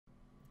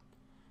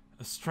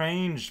A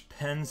strange,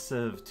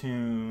 pensive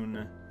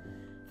tune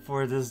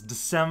for this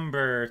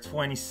December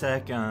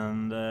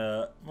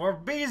 22nd, or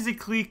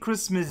basically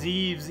Christmas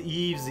Eve's.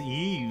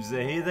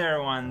 Hey there,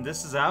 everyone,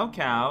 this is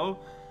Cow.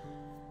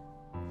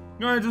 I'm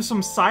gonna do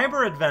some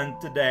cyber event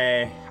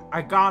today.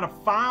 I got a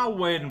file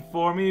waiting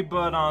for me,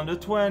 but on the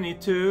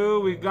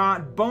 22, we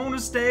got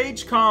bonus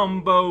stage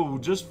combo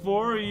just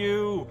for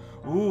you.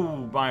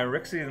 Ooh, by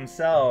Rixie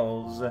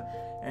themselves.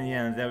 And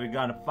yeah, then we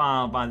got a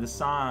file by the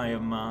side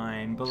of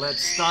mine. But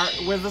let's start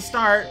with the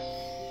start.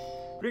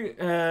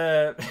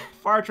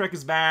 Fire Trek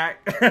is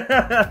back.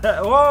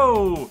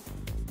 Whoa!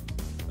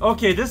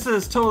 Okay, this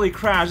is totally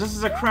Crash. This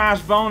is a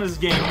Crash bonus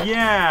game.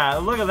 Yeah,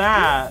 look at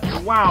that.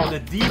 Wow, the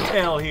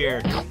detail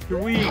here.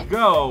 Here we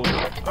go.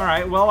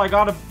 Alright, well, I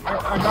gotta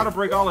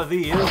break all of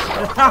these.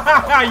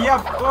 Yeah,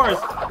 of course.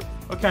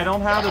 Okay, I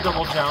don't have the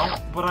double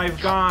jump, but I've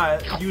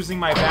got using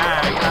my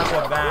bag as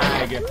a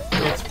bag.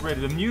 It's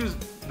pretty.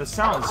 The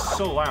sound is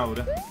so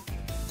loud.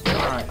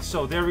 Alright,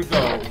 so there we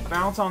go.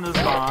 Bounce on this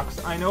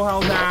box. I know how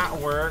that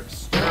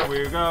works. There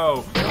we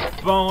go.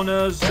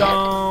 Bonus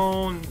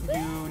zone.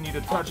 You need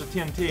to touch the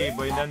TNT,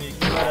 but then you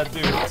let it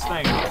do its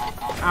thing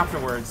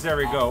afterwards. There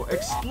we go.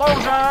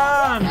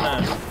 Explosion!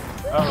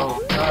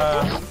 Uh-oh.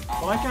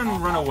 Well, I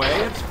can run away.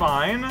 It's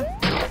fine.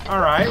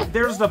 Alright,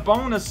 there's the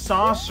bonus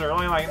saucer.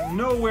 Like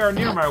nowhere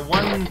near my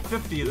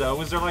 150,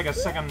 though. Is there, like, a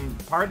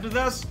second part to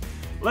this?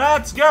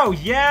 Let's go!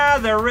 Yeah,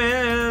 there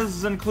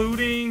is!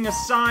 Including a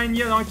sign.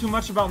 Yeah, not too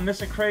much about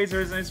missing crates. There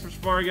isn't any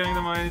for getting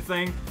them or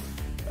anything.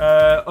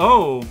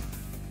 Oh.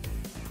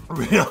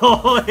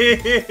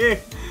 Really?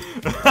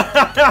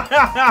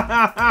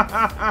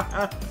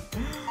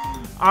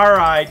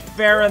 Alright,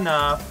 fair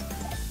enough.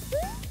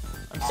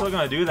 I'm still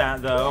gonna do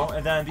that, though.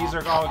 And then these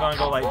are all gonna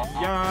go like,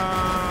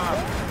 yeah.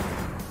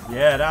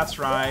 Yeah, that's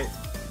right.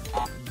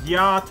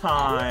 Yeah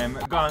time.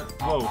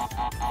 Whoa.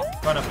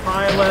 Gonna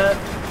pilot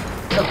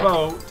the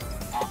boat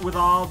with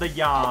all the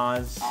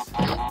yas.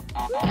 Alright,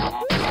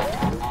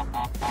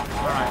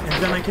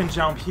 and then I can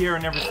jump here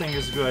and everything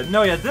is good.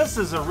 No, yeah, this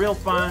is a real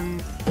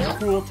fun,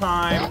 cool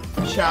time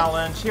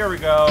challenge. Here we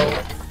go.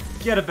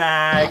 Get a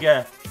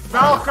bag.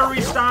 Valkyrie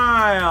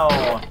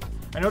style!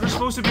 I know they're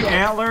supposed to be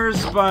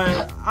antlers,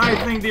 but I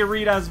think they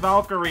read as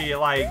Valkyrie,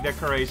 like,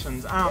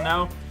 decorations. I don't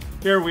know.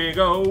 Here we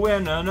go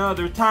in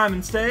another time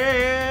and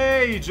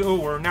stage. Oh,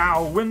 we're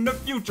now in the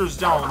future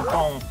zone.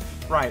 Boom.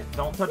 Right,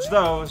 don't touch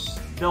those.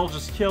 They'll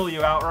just kill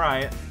you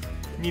outright.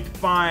 Need to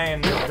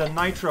find the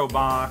nitro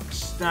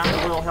box. That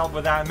will help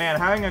with that. Man,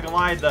 having a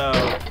glide,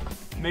 though,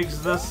 makes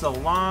this a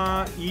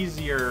lot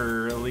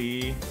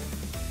easier-ly.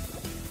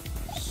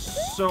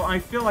 So I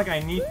feel like I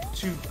need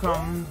to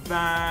come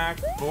back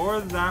for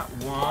that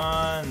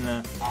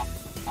one.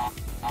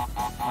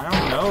 I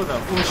don't know,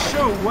 though. Oh,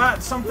 shoot,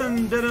 what?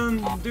 Something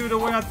didn't do the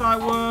way I thought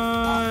it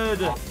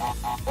would.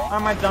 I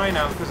might die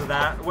now because of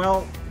that.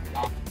 Well,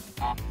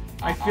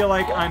 I feel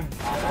like I'm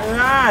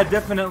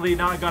definitely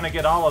not gonna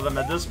get all of them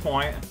at this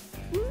point.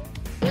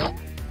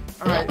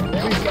 Alright,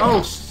 please.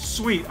 Oh,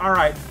 sweet.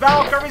 Alright,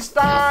 Valkyrie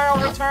style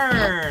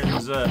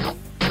returns.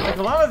 Like,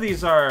 a lot of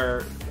these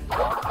are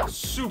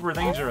super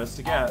dangerous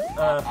to get.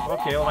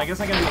 Okay, well, I guess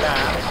I can do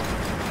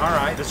that.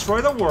 Alright,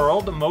 destroy the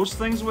world. Most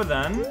things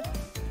within.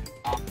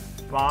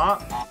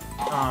 Bop.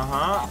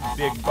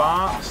 Big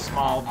bop,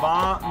 small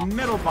bop,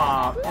 middle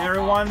bop.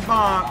 Everyone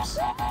bops.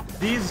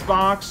 These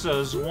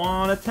boxes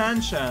want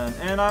attention,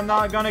 and I'm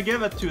not gonna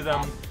give it to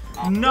them.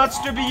 Nuts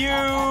to be you,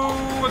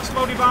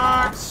 explodey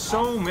box.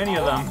 So many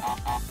of them.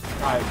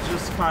 Alright,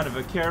 just kind of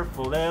a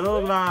careful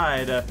little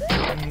glide.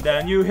 And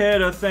then you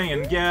hit a thing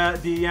and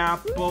get the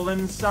apple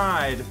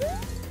inside.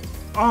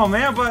 Oh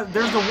man, but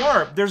there's the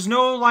warp. There's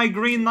no, like,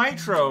 green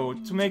nitro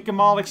to make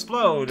them all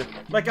explode.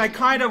 Like, I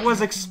kind of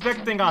was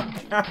expecting on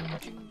that.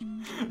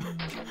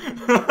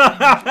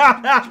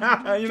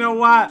 You know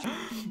what?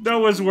 That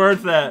was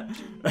worth it.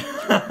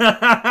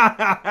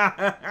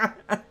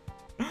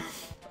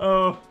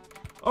 Oh,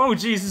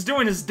 geez, he's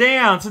doing his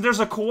dance, and there's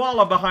a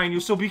koala behind you,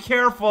 so be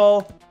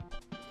careful.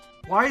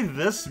 Why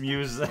this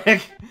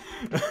music?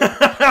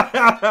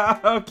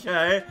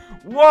 Okay.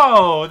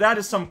 Whoa, that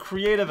is some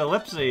creative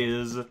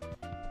ellipses.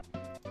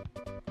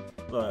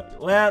 Look,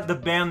 let the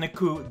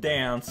Bandicoot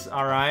dance,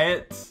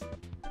 alright?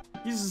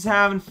 He's just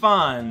having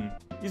fun.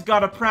 He's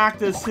gotta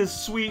practice his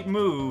sweet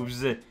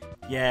moves.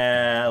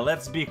 Yeah,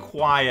 let's be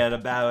quiet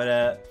about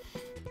it.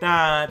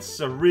 That's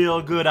a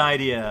real good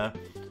idea.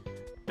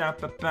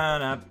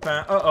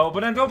 Uh-oh,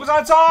 but then it opens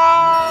on its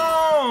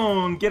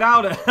own! Get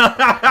out of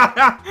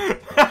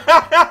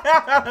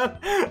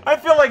I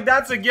feel like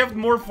that's a gift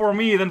more for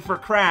me than for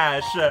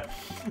Crash.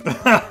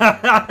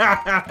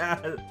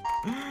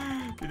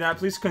 Do not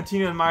please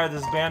continue to admire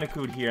this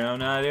Bandicoot here. I have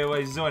no idea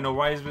what he's doing. No,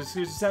 why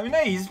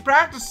he's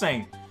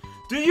practicing.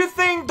 Do you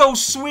think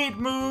those sweet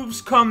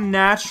moves come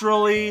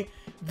naturally?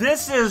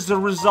 This is the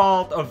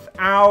result of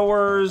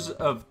hours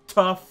of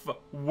tough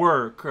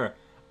work.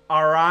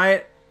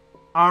 Alright?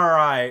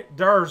 Alright.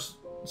 There's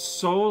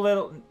so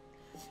little...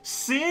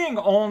 Seeing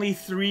only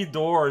 3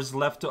 doors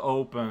left to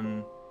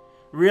open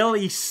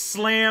really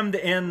slammed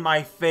in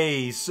my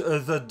face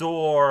the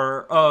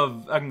door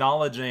of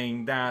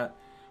acknowledging that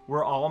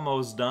we're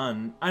almost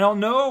done. I don't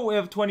know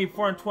if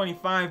 24 and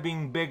 25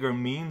 being bigger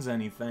means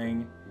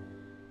anything.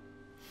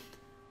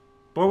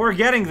 But we're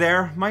getting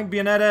there. Might be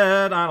an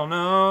edit, I don't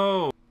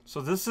know. So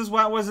this is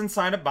what was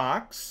inside a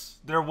box.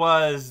 There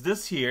was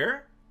this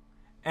here.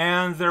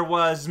 And there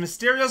was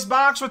Mysterious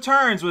Box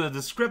Returns with a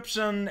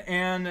description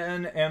and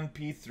an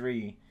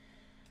MP3.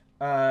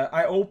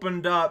 I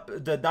opened up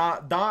the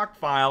doc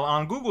file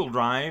on Google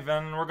Drive,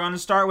 and we're going to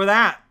start with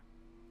that.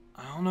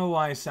 I don't know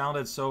why I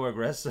sounded so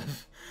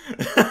aggressive.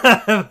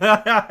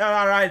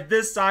 Alright,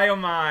 this eye of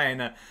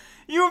mine.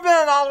 You've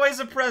been always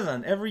a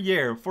present every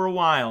year for a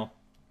while.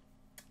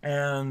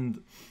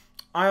 And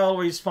I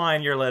always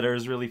find your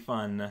letters really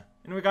fun.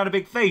 And we got a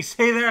big face.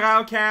 Hey there,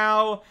 Ow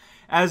Cow!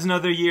 As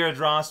another year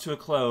draws to a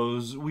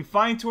close, we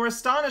find to our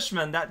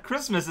astonishment that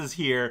Christmas is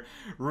here,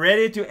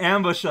 ready to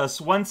ambush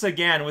us once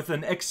again with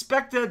an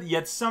expected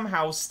yet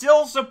somehow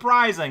still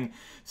surprising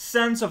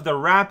sense of the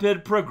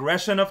rapid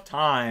progression of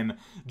time.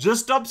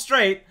 Just up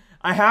straight,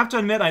 I have to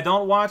admit I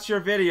don't watch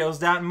your videos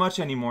that much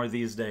anymore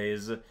these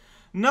days.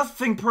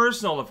 Nothing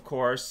personal, of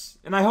course,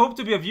 and I hope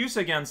to be of use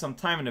again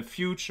sometime in the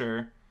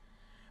future.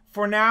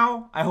 For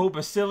now, I hope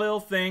a silly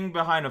little thing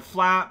behind a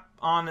flap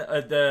on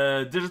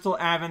the digital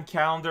advent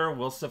calendar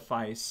will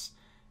suffice.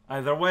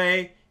 Either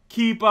way,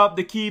 keep up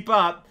the keep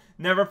up.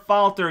 Never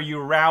falter, you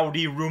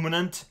rowdy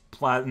ruminant.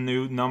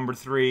 Platinum number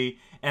 3.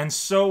 And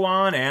so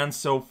on and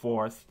so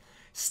forth.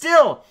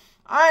 Still,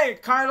 I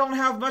kind of don't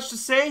have much to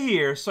say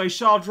here, so I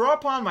shall draw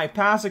upon my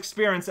past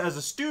experience as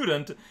a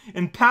student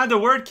and pad the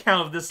word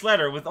count of this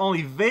letter with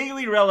only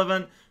vaguely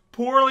relevant,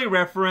 poorly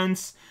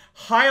referenced,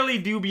 highly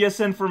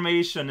dubious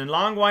information and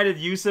long-winded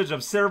usage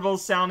of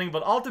several-sounding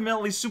but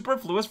ultimately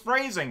superfluous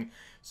phrasing.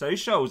 Study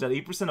shows that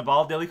 8% of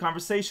all daily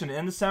conversation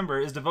in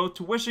December is devoted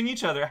to wishing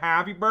each other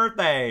happy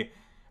birthday,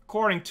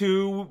 according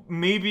to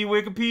maybe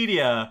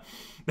Wikipedia.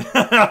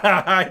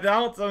 I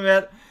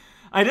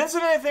didn't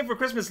submit anything for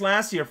Christmas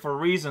last year for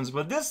reasons,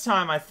 but this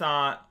time I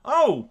thought,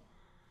 oh,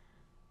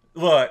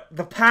 look,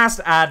 the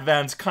past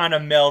Advents kind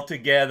of meld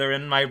together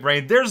in my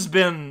brain. There's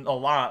been a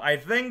lot. I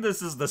think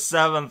this is the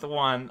 7th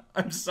one.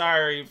 I'm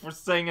sorry for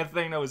saying a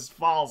thing that was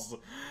false.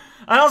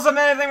 I don't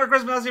submit anything for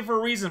Christmas last year for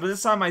a reason, but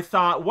this time I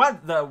thought,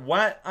 what?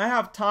 I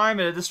have time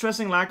and a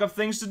distressing lack of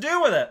things to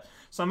do with it.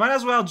 So I might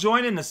as well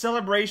join in the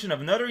celebration of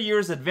another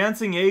year's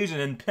advancing age and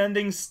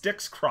impending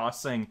Styx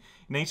crossing.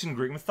 In ancient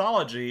Greek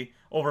mythology,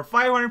 over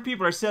 500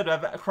 people are said to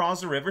have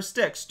crossed the river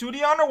Styx to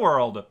the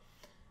underworld.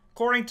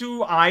 According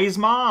to I's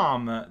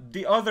mom,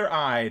 the other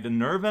eye, the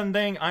nerve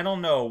ending, I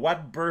don't know,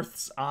 what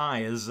births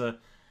eyes?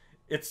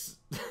 It's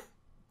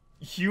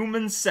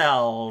human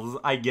cells,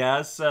 I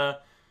guess.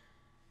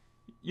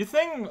 You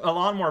think a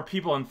lot more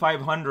people in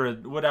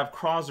 500 would have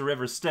crossed the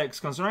river Styx,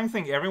 considering I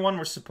think everyone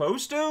were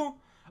supposed to?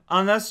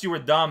 Unless you were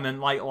dumb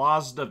and, like,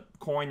 lost the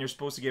coin you're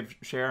supposed to give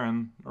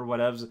Sharon, or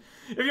whatever.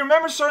 If you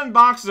remember certain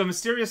boxes of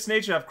mysterious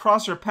nature have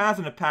crossed your path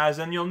in the past,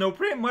 then you'll know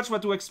pretty much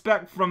what to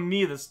expect from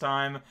me this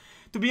time.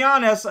 To be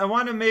honest, I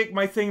want to make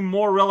my thing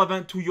more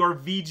relevant to your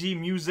VG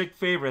music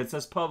favorites,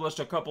 as published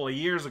a couple of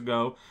years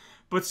ago.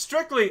 But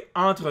strictly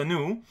entre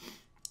nous,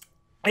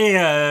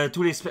 et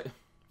tous les...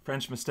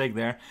 French mistake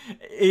there.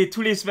 Et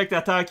tous les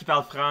spectateurs qui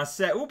parlent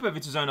français ou peuvent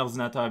utiliser un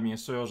ordinateur, bien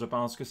sûr. Je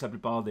pense que c'est la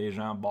plupart des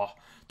gens. Bon.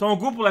 Ton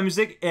goût pour la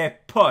musique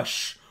est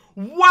poche.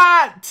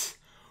 What?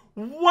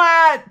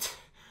 What?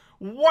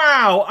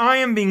 Wow, I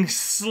am being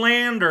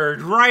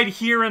slandered right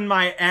here in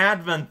my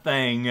Advent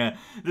thing.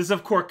 This,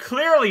 of course,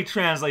 clearly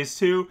translates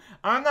to,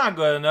 I'm not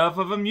good enough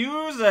of a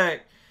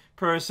music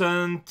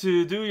person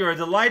to do your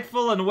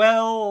delightful and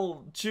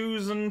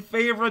well-chosen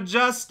favorite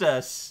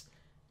justice.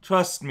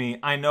 Trust me,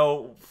 I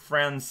know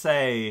friends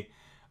say,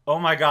 oh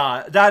my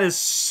god, that is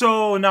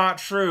so not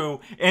true,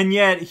 and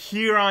yet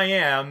here I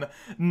am,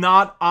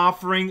 not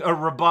offering a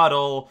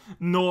rebuttal,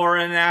 nor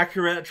an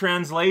accurate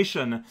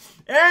translation.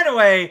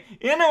 Anyway,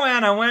 in the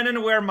end, I went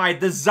into where my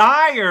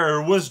desire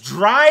was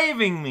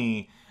driving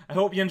me. I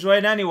hope you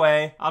enjoyed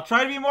anyway. I'll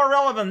try to be more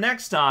relevant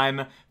next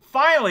time.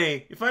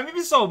 Finally, if I may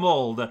be so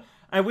bold,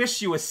 I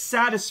wish you a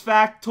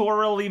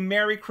satisfactorily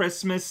Merry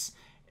Christmas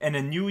and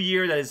a new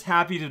year that is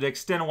happy to the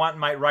extent one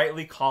might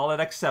rightly call it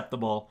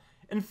acceptable.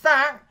 In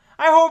fact,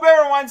 I hope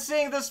everyone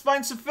seeing this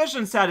finds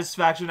sufficient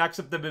satisfaction and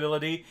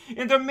acceptability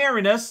in their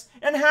merriness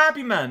and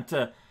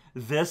happyment.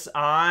 This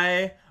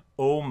I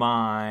owe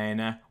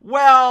mine.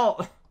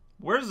 Well,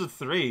 where's the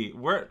 3?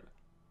 Where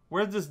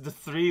does the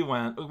 3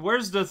 went?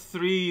 Where's the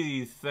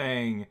 3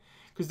 thing?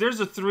 Because there's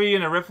a 3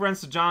 and a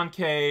reference to John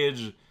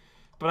Cage,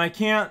 but I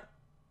can't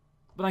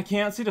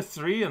see the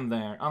 3 in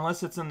there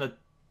unless it's in the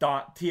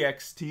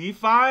 .txt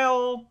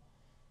file.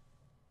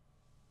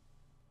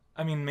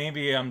 I mean,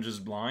 maybe I'm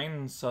just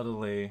blind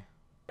subtly.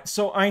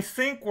 So I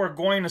think we're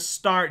going to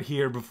start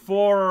here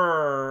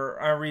before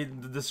I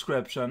read the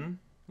description.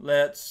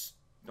 Let's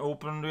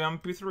open the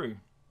MP3.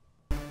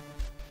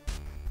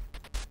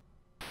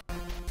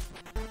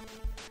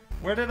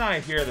 Where did I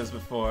hear this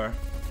before?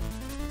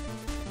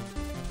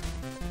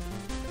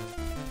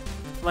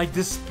 Like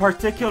this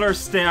particular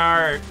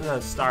strand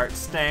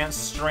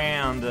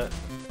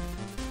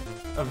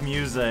of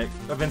music,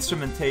 of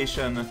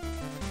instrumentation.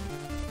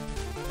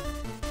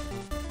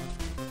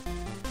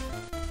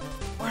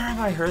 Where have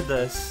I heard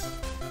this?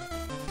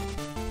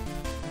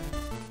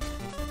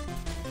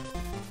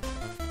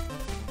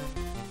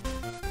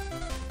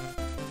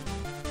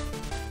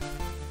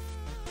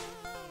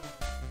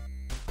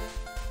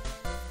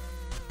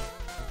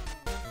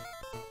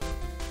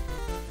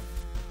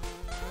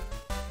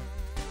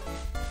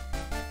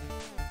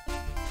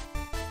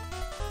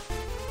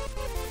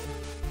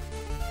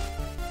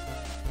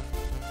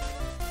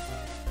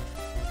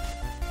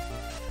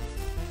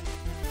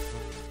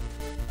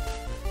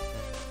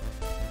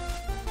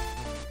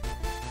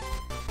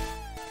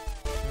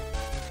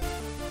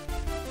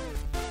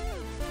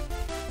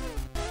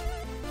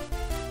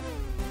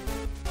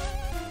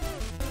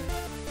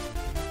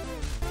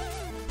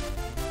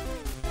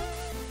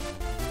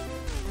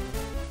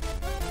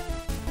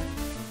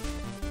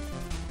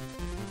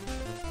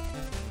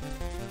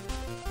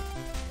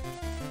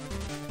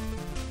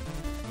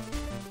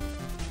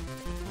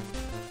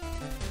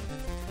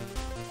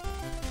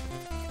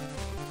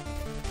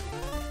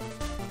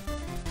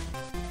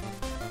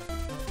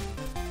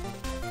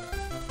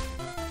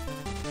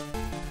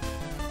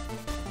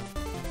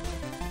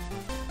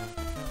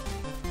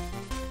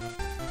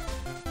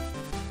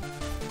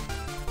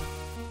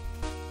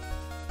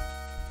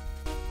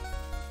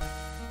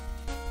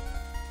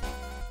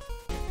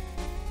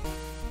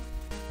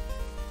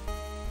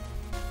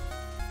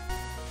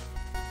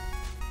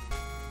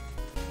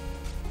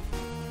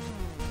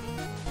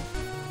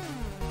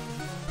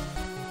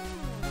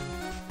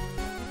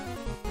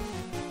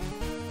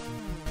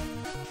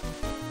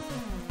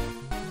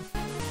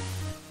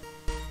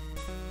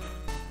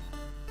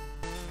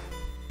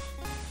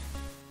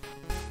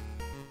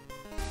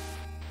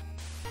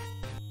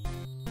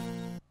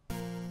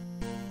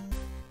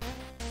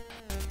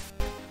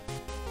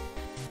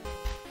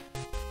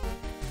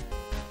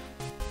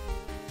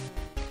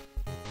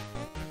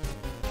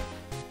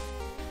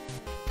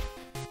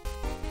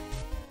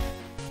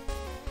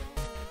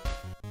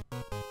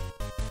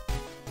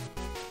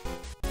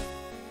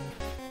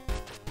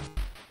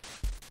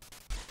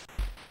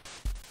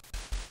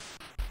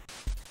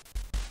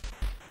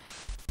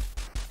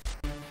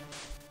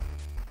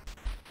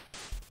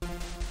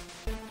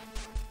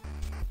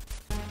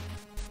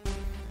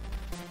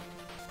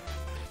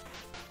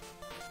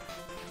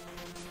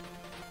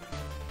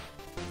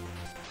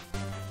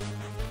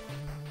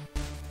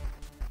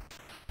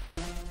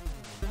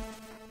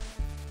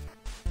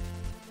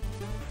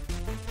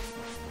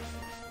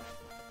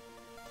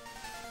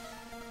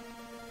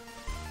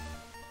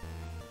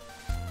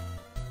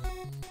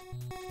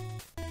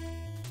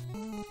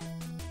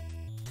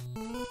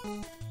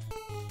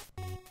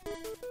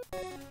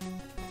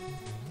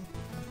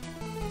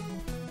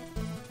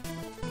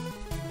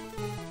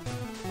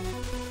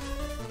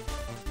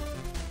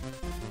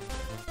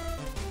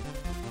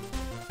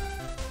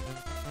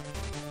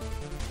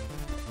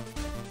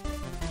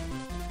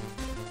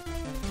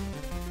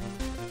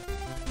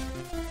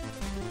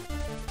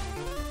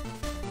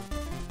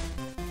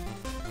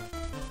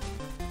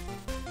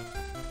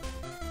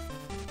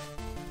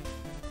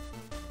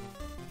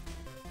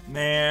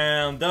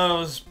 Man, that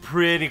was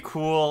pretty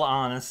cool,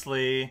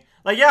 honestly.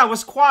 Like, yeah, it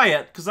was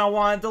quiet, because I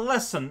wanted to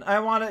listen. I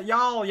wanted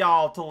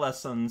y'all to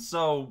listen,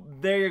 so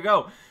there you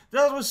go.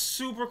 That was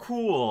super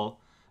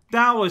cool.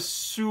 That was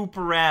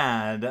super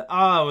rad.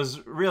 Oh, it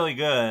was really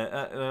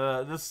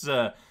good. This is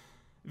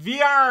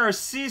VR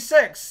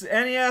C6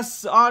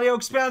 NES Audio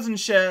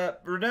Expansion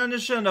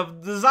rendition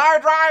of Desire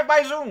Drive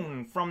by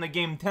Zoom from the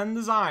game 10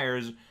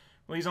 Desires,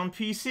 released on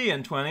PC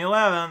in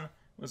 2011.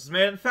 This is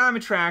made at Family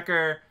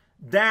Tracker.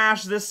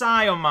 Dash this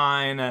eye of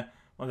mine.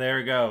 Well, there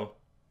we go.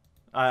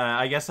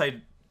 I guess I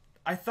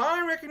thought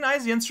I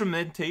recognized the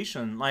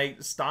instrumentation,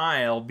 like,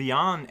 style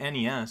beyond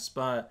NES,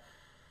 but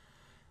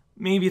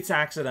maybe it's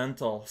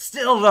accidental.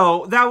 Still,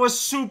 though, that was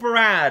super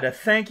rad.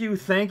 Thank you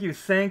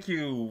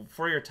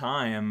for your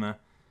time.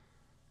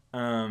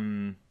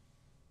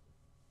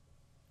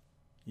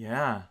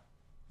 Yeah.